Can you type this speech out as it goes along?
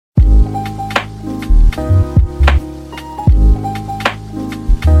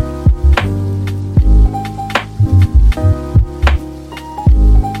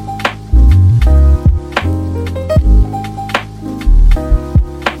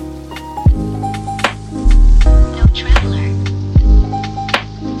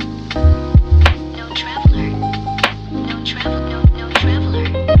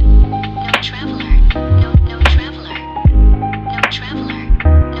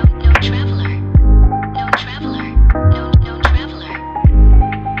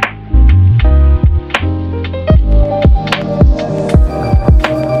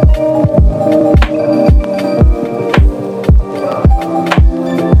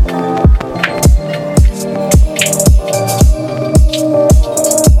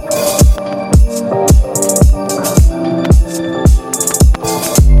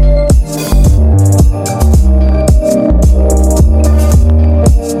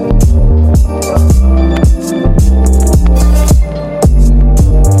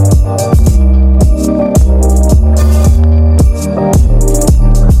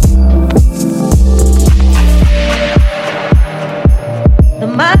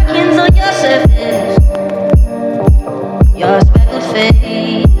your surface, your speckled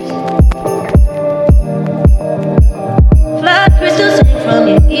face. Flood crystals hang from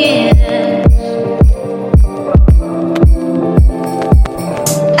your ears.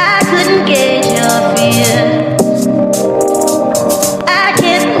 I couldn't gauge your fears. I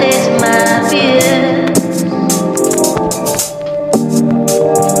can't place my fears.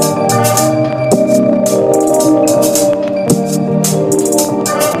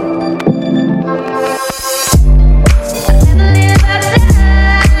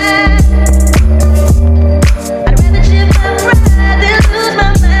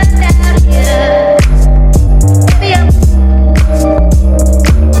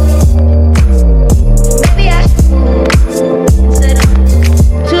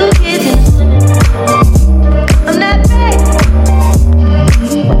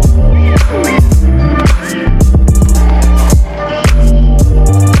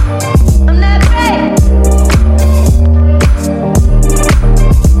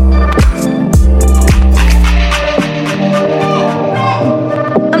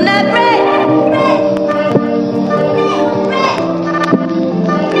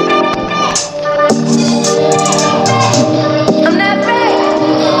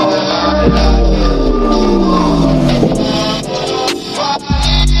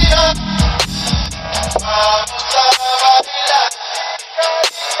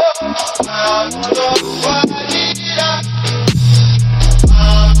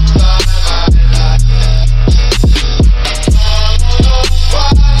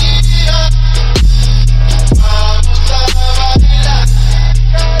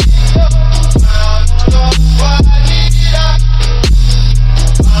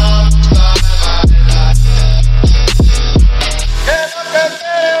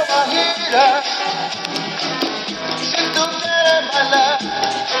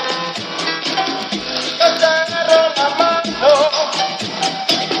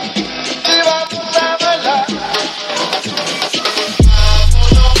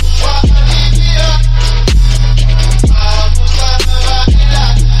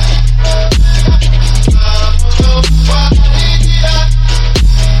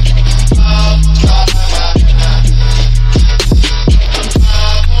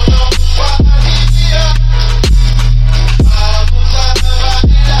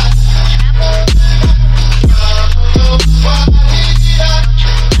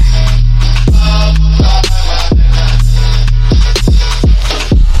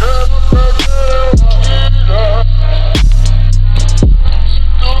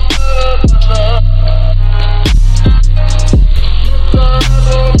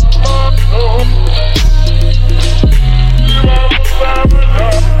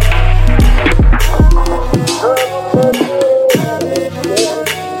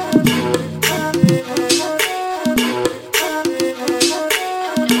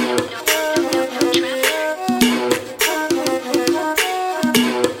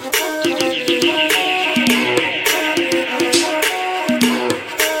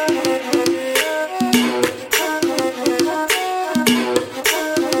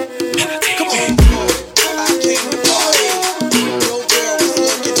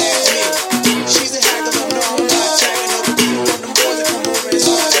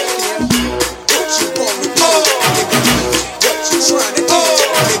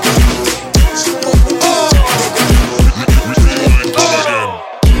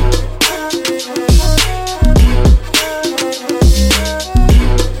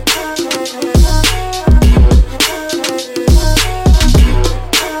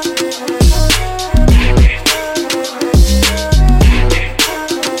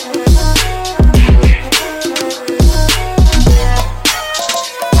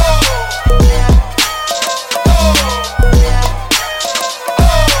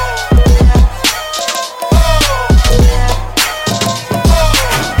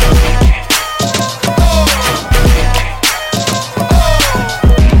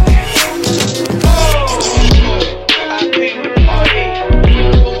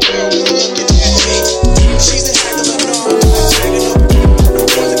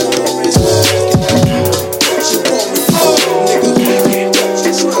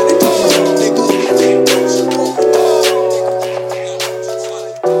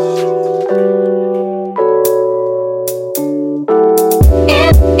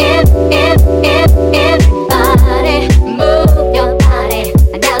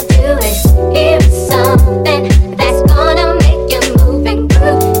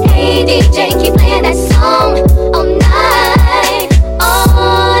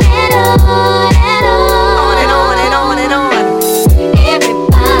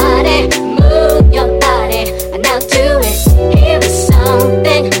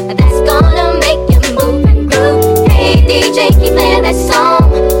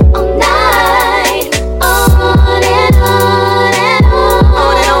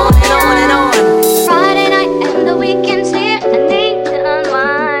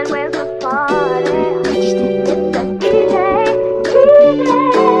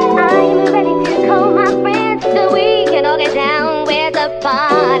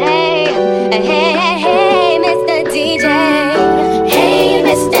 party. Hey, hey, hey, Mr. DJ. Hey,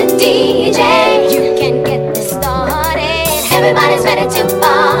 Mr. DJ. You can get this started. Everybody's ready to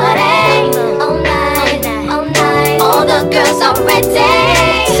party. All night, all night. All the girls are ready.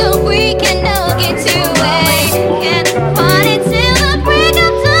 So we can all get to it. Can party till the break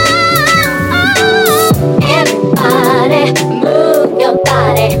of dawn. Everybody, move your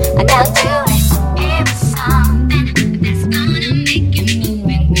body. Now do it. It's something that's gonna make you move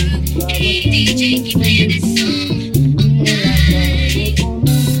and groove. Hey, DJ, keep playing this song.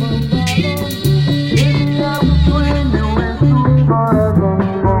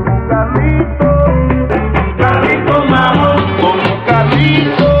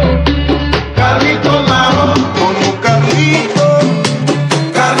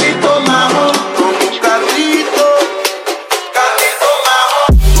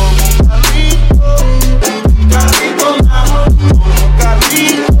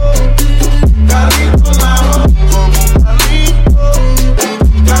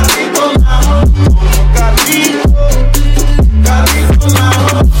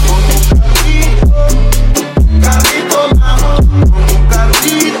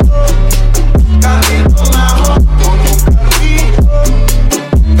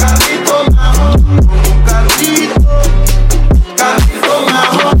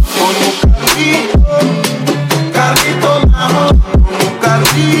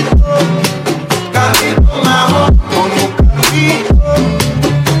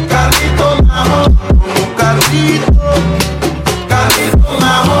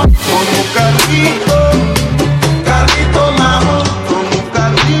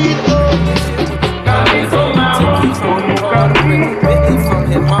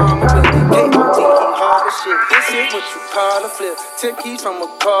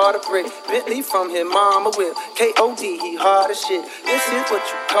 From his mama whip, K.O.D. he hard as shit. This is what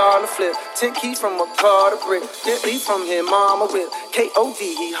you call a flip. 10 keys from a car to brick. Bentley from his mama whip, K.O.D.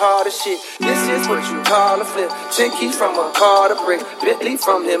 he hard as shit. This is what you call a flip. 10 keys from a car to brick. Bentley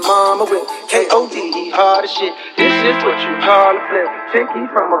from his mama whip, K.O.D. he hard as shit. This is what you call a flip. 10 keys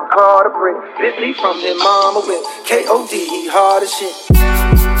from a car to brick. Bentley from his mama whip, K.O.D. he hard as shit.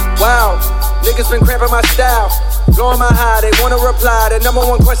 Wow, niggas been cramping my style. Blowing my high, they wanna reply. The number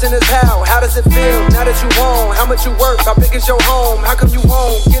one question is how? How does it feel now that you home? How much you work? How big is your home? How come you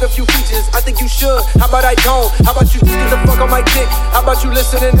won't get a few features? I think you should. How about I don't? How about you just get the fuck on my dick? How about you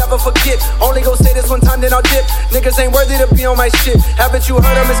listen and never forget? Only go say this one time, then I'll dip. Niggas ain't worthy to be on my shit. Haven't you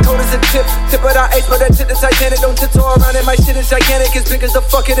heard I'm as cold as a tip? Tip of the ice, but that shit the Titanic. Don't tiptoe around it, my shit is gigantic. As big as the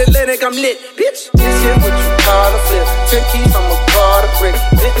fucking Atlantic, I'm lit, bitch. This is what you call a flip. 10 keys from a car to brick.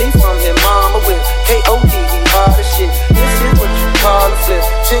 Bentley from his mama whip, K.O.D. he hard as shit. This is what you call a flip.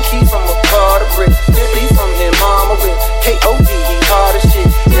 10 keys from a car to brick. Bentley from his mama whip, K.O.D. he hard as shit.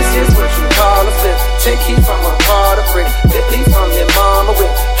 This is what you call a flip. 10 keys from a car to brick. Bentley from his mama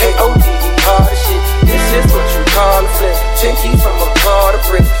whip, K.O.D. he hard as shit. This is what you call a flip. 10 keys from a car to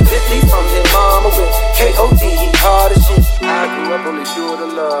brick. Bentley from his mama whip, K.O.D. he hard as shit. I grew up on the shoe of the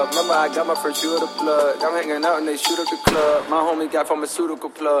love. Remember I got my first shoe of the blood. I'm hanging out and they shoot up the club. My homie got pharmaceutical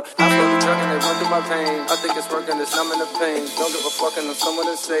plug. I slowly drunk and they run through my veins. I think it's working, it's numbing the pain. Don't give a fuck and someone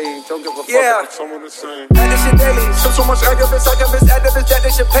to say. Don't give a fuck and someone to say. And this shit daily. So much activists, activists that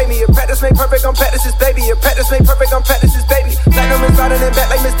they should pay me. If practice made perfect, I'm practice's baby. If practice made perfect, I'm practice's baby. Platinum is riding in back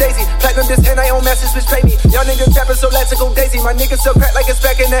like Miss Daisy. Platinum this and I own masters, bitch pay me. Y'all niggas rapping so let's go Daisy. My niggas sell crack like it's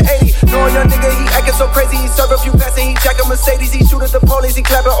back in the 80s. Knowing young nigga, he acting so crazy. He serve a few packs and he jack a Mercedes. He shoot at the police, he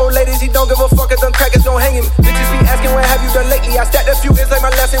clapping old ladies. He don't give a fuck if them crackers don't hang him. Bitches be asking what have you done lately. I stacked a few ends like my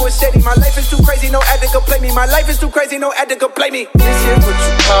last name was Shady. My life is too crazy, no addict can play me. My life is too crazy, no addict can play me. This is what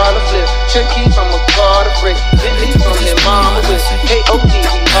you call a flip. 10 keys from a car to brick. Bentley from his mama with K.O.D.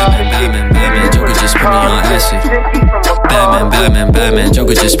 Batman, Joker just put me on acid. Batman,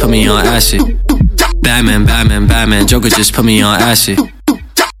 Joker just put me on acid. Batman, Joker just put me on acid.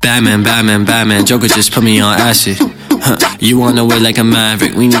 Batman, Joker just put me on acid. You on the way like a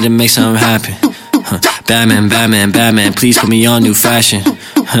maverick, we need to make something happen. Batman, please put me on new fashion.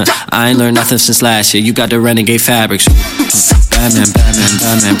 I ain't learned nothing since last year, you got the renegade fabrics. Batman,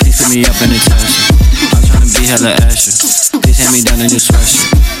 please put me up in attention. I'm tryna be hella extra, please hand me down a new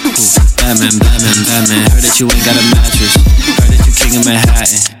sweatshirt. Batman, heard that you ain't got a mattress. Heard that you king of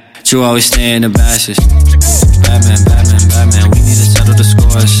Manhattan, but you always stay in the bashes. Batman, we need to settle the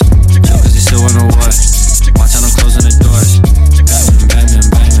scores. Jokers, they still wanna war. Watch out, I'm closing the doors. Batman,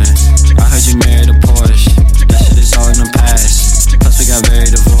 I heard you married a Porsche. That shit is all in the past. Plus we got very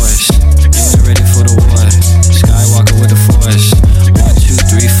divorced. You ain't ready for the war. Skywalker with the force. 1, 2,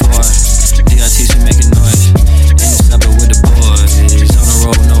 3, 4. DRTs we making noise. In the suburb with the boys. On the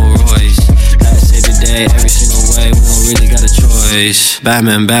road day, every single way, we don't really got a choice.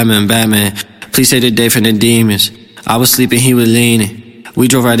 Batman, Batman, Batman, please save the day from the demons. I was sleeping, he was leaning. We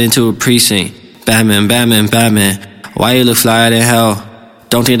drove right into a precinct. Batman, Batman, Batman, why you look flyer than hell?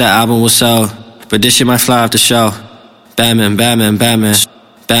 Don't think that album will sell, but this shit might fly off the shelf. Batman, Batman, Batman,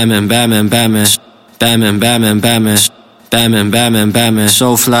 Batman, Batman, Batman, Batman, Batman, Batman, Batman, Batman, Batman.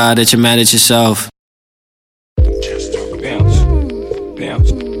 So fly that you're mad at yourself. Bounce, bounce,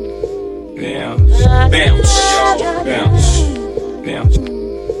 bounce, bounce, bounce, bounce,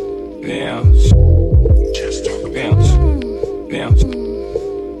 bounce, bounce, bounce, bounce,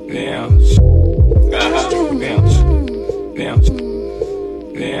 bounce, bounce,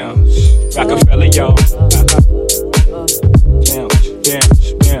 bounce. Rockefeller, y'all. Bounce, bounce,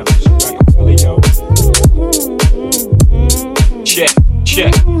 bounce. Rockefeller, y'all. Check.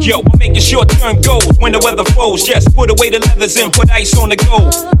 Check. Yo, I'm making short-term goals when the weather falls. Just put away the leathers and put ice on the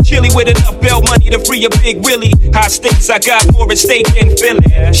gold. Chilly with enough bail money to free a big Willie. High stakes, I got more at stake than Philly.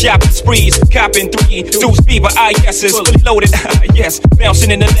 Shopping sprees, copping 3 Deuce Beaver, IS's fully loaded. Yes,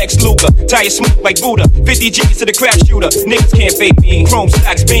 bouncing in the Lex Luger. Tire smoke like Buddha. 50 G's to the crap shooter. Niggas can't fake me. Chrome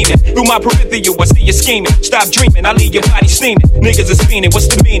stocks beaming. Through my peripheral, I see you scheming. Stop dreaming, I leave your body steaming. Niggas are fiending,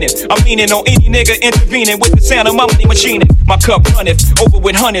 what's the meaning? I'm leaning on any nigga intervening with the sound of my money machining. My cup runneth over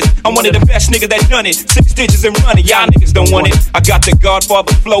with hundreds. I'm one of the best niggas that done it. 6 digits and running, y'all niggas don't want it. I got the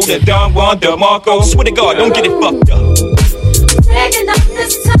Godfather flow, the Don Juan DeMarco. Swear to God, don't get it fucked up. Taking up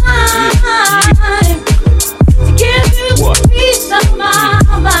this time to give you a piece of my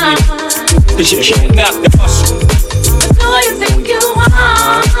mind. Cause you can't knock the hustle. But do you think you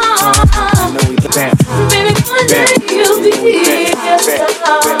are? Baby, one day you'll be here.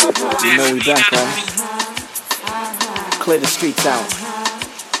 You know we back, right? Clear the streets out.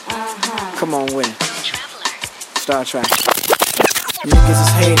 Come on with it. Star Trek. Niggas is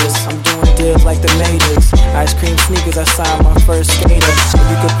haters, I'm doing deals like the Matrix. Ice cream sneakers, I signed my first skater. If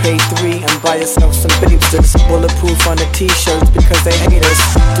you could pay 3 and buy yourself some babesters. Bulletproof on the t-shirts because they hate us.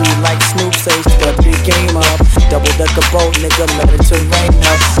 Do you like Snoop says the big game up? Double decker boat, nigga, Mediterranean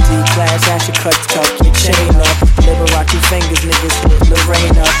up. D-class, asher cuts, tuck your chain up. Liberace fingers, niggas hit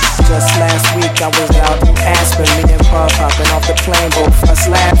Lorraine up. Just last week I was out in Aspen. Me and Paul hopping off the plane, both us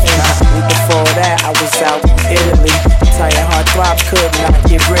laughing. Week before that I was out in Italy. Tired heart throbs could not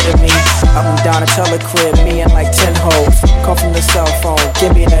get rid of me. Up and down a crib, me and like 10 hoes. Call from the cell phone,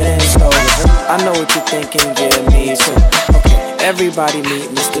 give me that info. I know what you're thinking, yeah, me too. Okay, everybody meet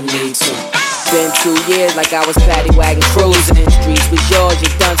Mr. Me Too. Been 2 years like I was paddy wagon cruising. Streets was yours,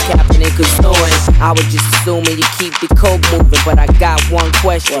 your dunce capping and canoeing. I was just assuming you keep the coke moving, but I got one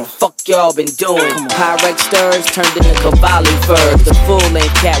question. Fuck y'all been doing? Pyrex stirs turned into Cavalli furs. The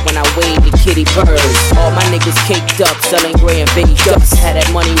full-length cat when I waved the kitty birds. All my niggas caked up, selling gray and baby ducks. Had that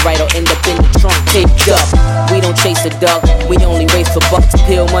money right, I'll end up in the trunk taped up. We don't chase a duck, we only race for bucks.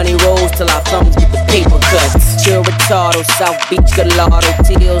 Peel money rolls till our thumbs get the paper cuts. Chill retardo, South Beach Gallardo.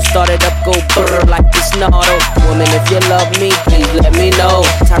 Teal started up, go brr like this Nardo. Woman, if you love me, please let me know.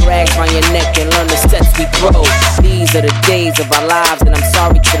 Tie rags round your neck and learn the sets we grow. These are the days of our lives, and I'm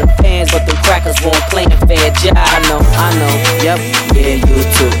sorry to the fans, but them crackers won't play a fair job. I know, yep, yeah, you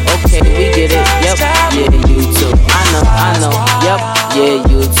too. Okay, we get it, yep, yeah, you too. I know, yep, yeah,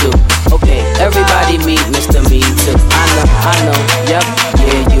 you too. Okay, everybody meet Mr. Me Too. I know, yep,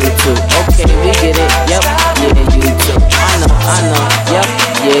 yeah, you too. Okay, we get it, yep, yeah, you too. I know, yep,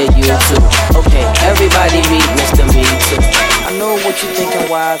 yeah, you too. Okay, everybody meet Mr. Me Too. I know what you're thinking,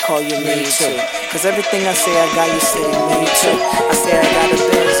 why I call you Me Too. Cause everything I say, I got you say Me Too. I say I got a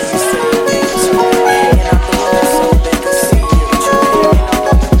biz, you say Me Too. Hanging out the window so they can see you.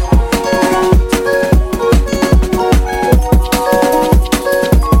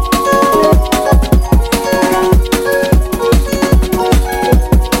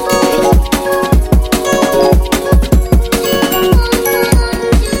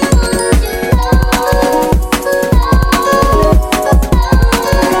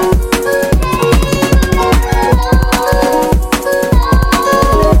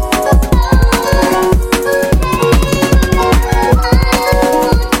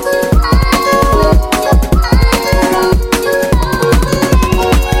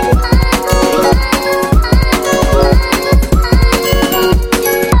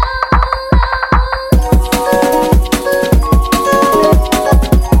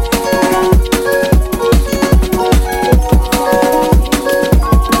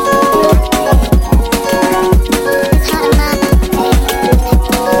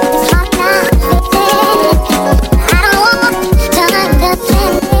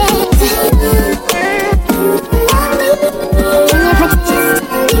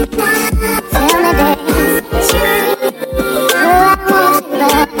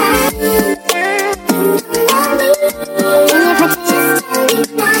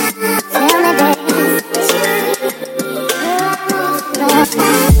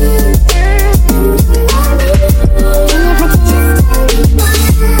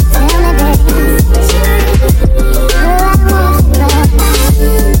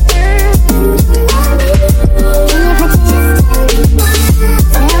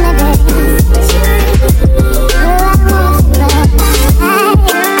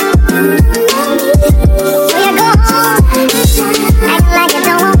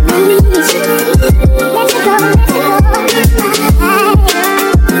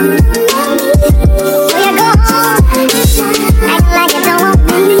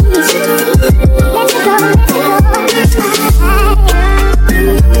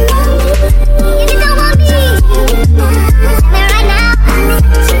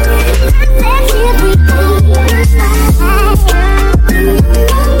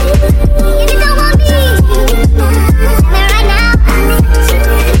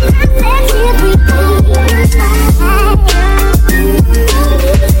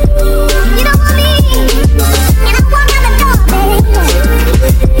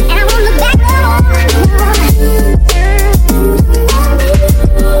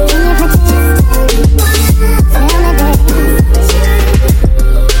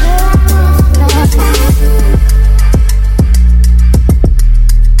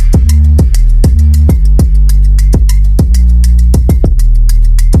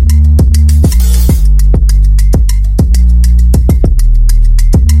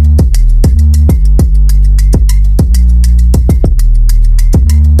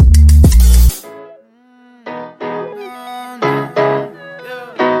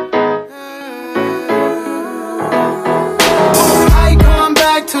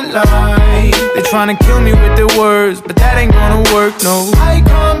 Trying to kill me with their words, but that ain't gonna work, no. I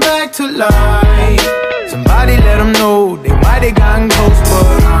come back to life. Somebody let them know they might have gotten close,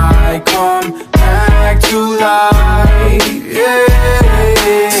 but I come back to life. Yeah,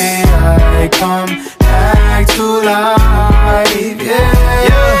 I come back to life.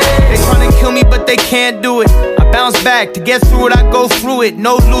 Yeah. They trying to kill me, but they can't do it. I bounce back to get through it. I go through it,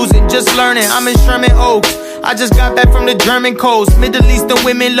 no losing, just learning. I'm in Sherman Oaks. I just got back from the German coast. Middle Eastern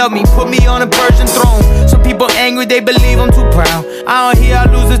women love me, put me on a Persian throne. Some people angry, they believe I'm too proud. I don't hear our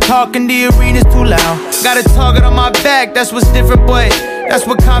losers talking, the arena's too loud. Got a target on my back, that's what's different, but that's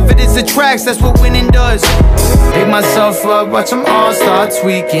what confidence attracts, that's what winning does. Pick myself up, watch them all start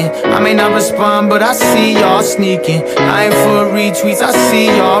tweaking. I may not respond, but I see y'all sneaking. I ain't for retweets, I see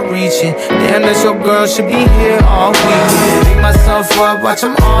y'all reaching. Damn, that's your girl, should be here all weekend. Pick myself up, watch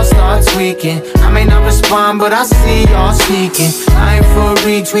them all start tweaking. I may not respond, but I see y'all sneaking. I ain't for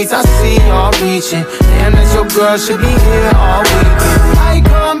retweets, I see y'all reaching. Damn, that's your girl, should be here all weekend. I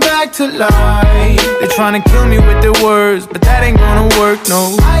come back to life. They tryna kill me with their words, but that ain't gonna work,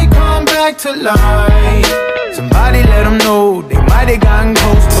 no. I come back to life. Somebody let them know they might have gotten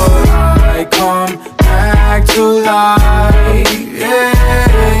close, but I come back to life. Yeah,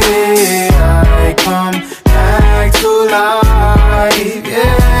 I come back to life.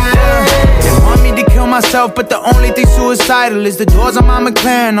 Yeah. They want me to kill myself, but the only thing suicidal is the doors on my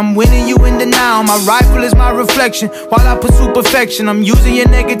McLaren. I'm winning, you in denial. My rifle is my reflection while I pursue perfection. I'm using your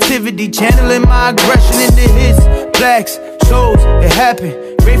negativity, channeling my aggression into hits. Blacks, shows, it happened.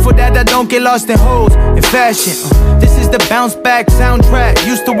 Grateful that I don't get lost in hoes in fashion. This is the bounce back soundtrack.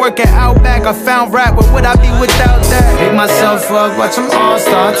 Used to work at Outback, I found rap. Where would I be without that? Pick myself up, watch them all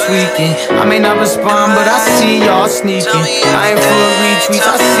start tweaking. I may not respond, but I see y'all sneaking. I ain't full of retweets,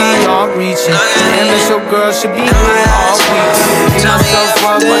 I see y'all reaching. Damn, this your girl, should be here all weekend. Pick myself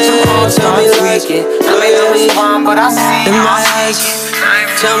up, watch them all start tweaking. I may not respond, but I see y'all sneaking.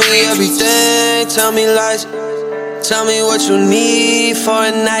 Tell me everything, tell me lies. Tell me what you need for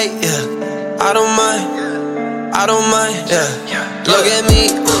a night, yeah. I don't mind, yeah. Look at me,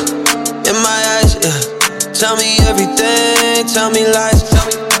 in my eyes, yeah. Tell me everything, tell me lies.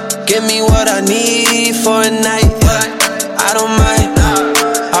 Give me what I need for a night, yeah. I don't mind,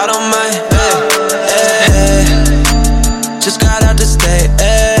 yeah. Just got out to stay,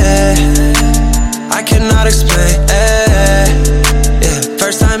 I cannot explain, yeah.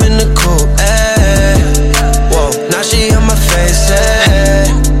 First time in the coupe, now she on my face,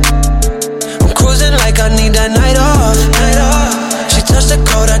 I'm cruising like I need that night off. She touched the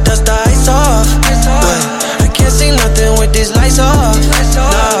cold, I dust the ice off. But I can't see nothing with these lights off.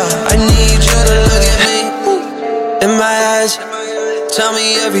 Nah, I need you to look at me in my eyes. Tell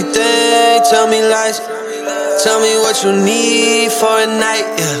me everything, tell me lies. Tell me what you need for a night,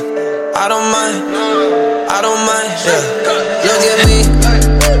 yeah. I don't mind, yeah. Look at me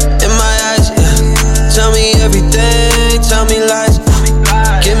in my eyes, yeah. Tell me everything, tell me lies.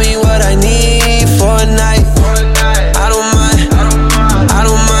 Give me what I need for a night. I don't mind,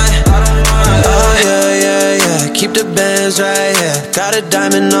 diamonds right here. Got a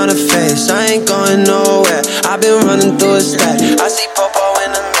diamond on her face, I ain't going nowhere. I've been running through a stack. I see Popo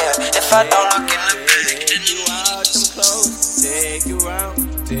in the mirror. If I don't look in the bag, then you out them clothes. Take you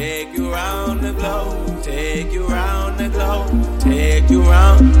round the globe. Take you round the globe. Take you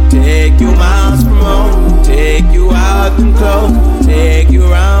round, take you miles from home. Take you out them clothes. Take you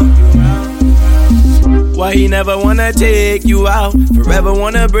round. Why he never wanna take you out? Forever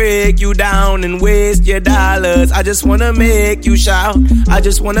wanna break you down and waste your dollars. I just wanna make you shout. I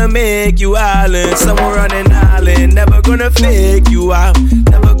just wanna make you island. Somewhere on an island. Never gonna fake you out.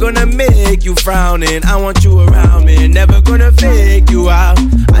 Never gonna make you frowning. I want you around me. Never gonna fake you out.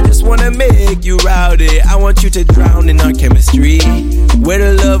 I just wanna make you rowdy. I want you to drown in our chemistry. Where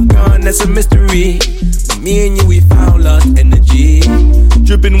the love gone, that's a mystery. But me and you, we found lost energy.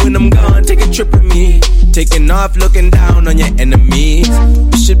 Dripping when I'm gone, take a trip with me. Taking off, looking down on your enemies.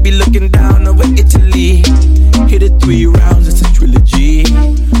 You should be looking down over Italy. Hit it 3 rounds, it's a trilogy.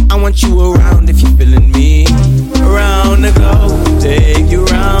 I want you around if you're feeling me. Around the globe, take you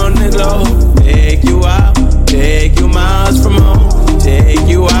round the globe. Take you out, take you miles from home. Take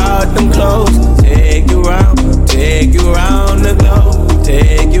you out them clothes. Take you round the globe.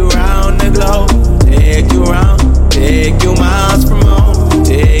 Take you round the globe. Take you round, take you miles from home.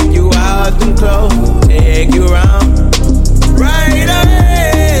 Take you out them clothes. Take you round. Right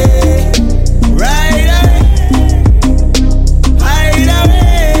away, right away, right away,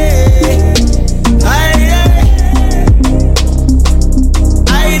 right away.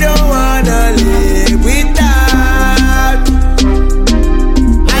 I don't wanna live without.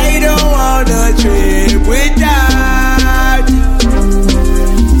 I don't wanna trip without.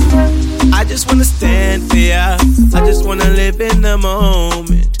 I just wanna stand for ya. I just wanna live in the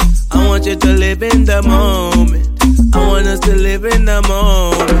moment. I want you to live in the moment. I want us to live in the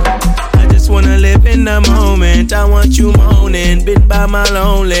moment. I just wanna live in the moment. I want you moaning, been by my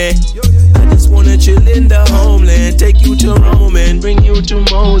lonely. I just wanna chill in the homeland. Take you to Rome and bring you to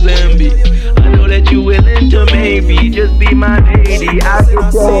Mozambique. I know that you willing to maybe just be my lady. I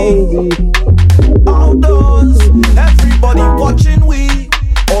can say outdoors, everybody watching we,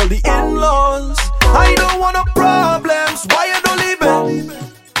 all the in-laws. I don't want no problems, why you don't leave it?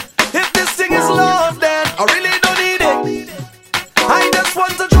 If this thing is love, then I really don't need it. I just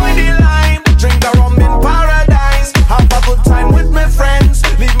want to join the line, drink a rum in paradise, have a good time with my friends,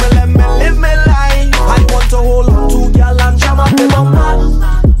 leave me, let me live my life. I want to hold on to girl and jam up the bumper.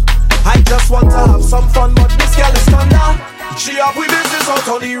 I just want to have some fun, but this girl is thunder. She have we business out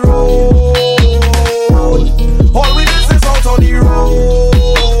on the road. All we business out on the road.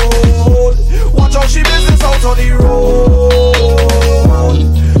 Watch out, she business out on the road.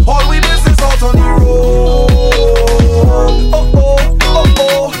 All we business out on the road. Oh oh, oh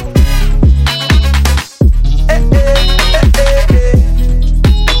oh. Eh eh eh eh eh.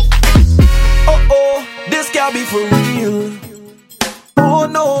 Oh oh, this can't be for real. Oh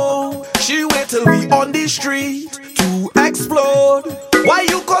no, she wait till we on the street to explode. Why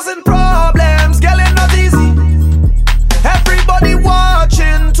you causing problems? Girl, it's not easy. Everybody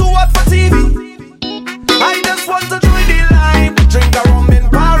watching, too hot for TV. I just want to join the line, drink a rum in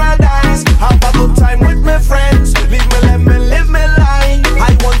paradise, have a good time with my friends, leave me, let me live my life.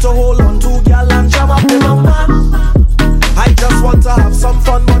 I want to hold on to girl and jam up the number. I just want to have some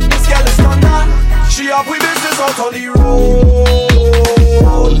fun, but this girl is thunder. She have we business out on the road.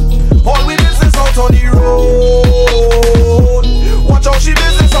 All we business out on the road. Watch out, she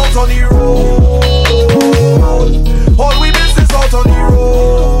business out on the road. All we business out on the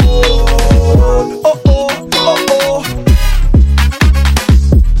road. Oh oh, oh oh.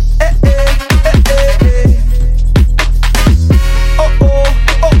 Eh eh eh eh eh. Oh oh,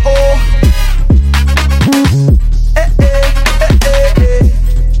 oh oh. Eh eh eh eh eh.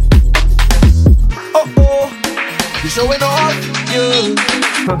 Oh oh. You showing off, yeah.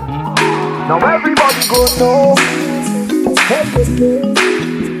 Now everybody go know.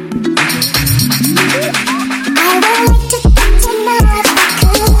 I would like to get to know if I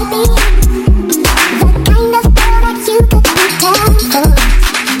could be the kind of girl that you could be down for.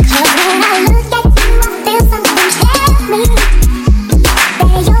 'Cause when I look at you, I feel something tell me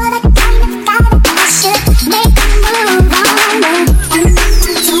that you're the kind of guy that I should make a move on.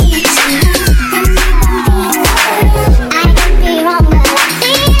 And I could be wrong, but I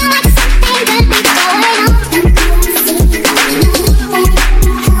feel like something could be going on.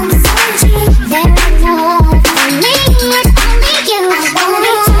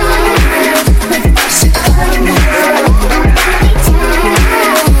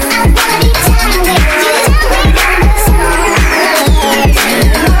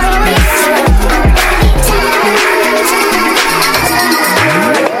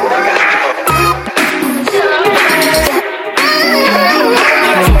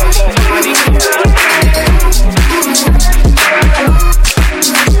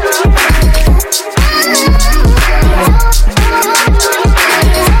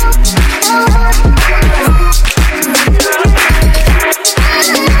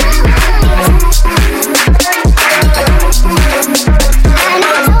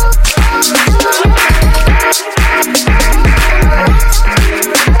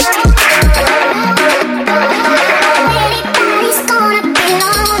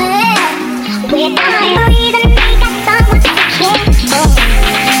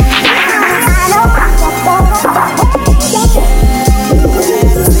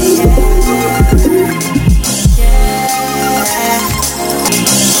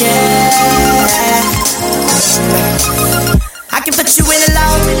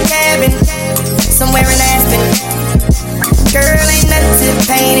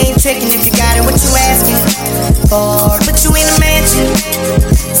 tricking if you got it, what you asking for? Put you in a mansion,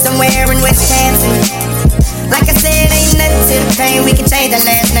 somewhere in Wisconsin. Like I said, ain't nothing to the pain. We can change the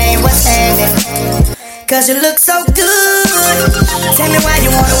last name, what's happening? Cause you look so good. Tell me why you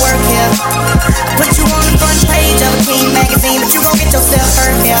wanna work here. Put you on the front page of a King magazine, but you gon' get yourself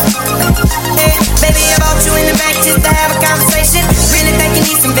hurt here. Hey, baby, I brought you in the back just to have a conversation. Really think you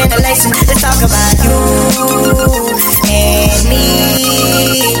need some ventilation. Let's talk about you and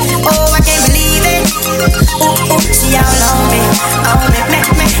me. Oh, I can't believe it. Ooh, ooh, she all on me,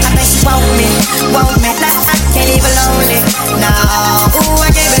 me. I think she want me. Nah, I can't leave her lonely. Nah, ooh,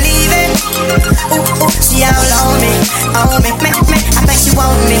 I can't believe it. Ooh, she all on me, me. I think she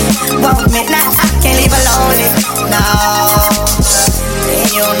want me. Nah, I can't leave her lonely. No,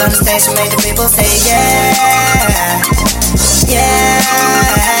 and you don't understand. She made the people say yeah, yeah,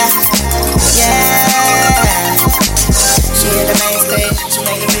 yeah. She hit the main stage. She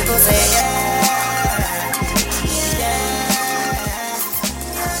made the people say yeah.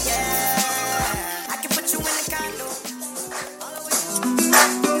 I can put you in the condo.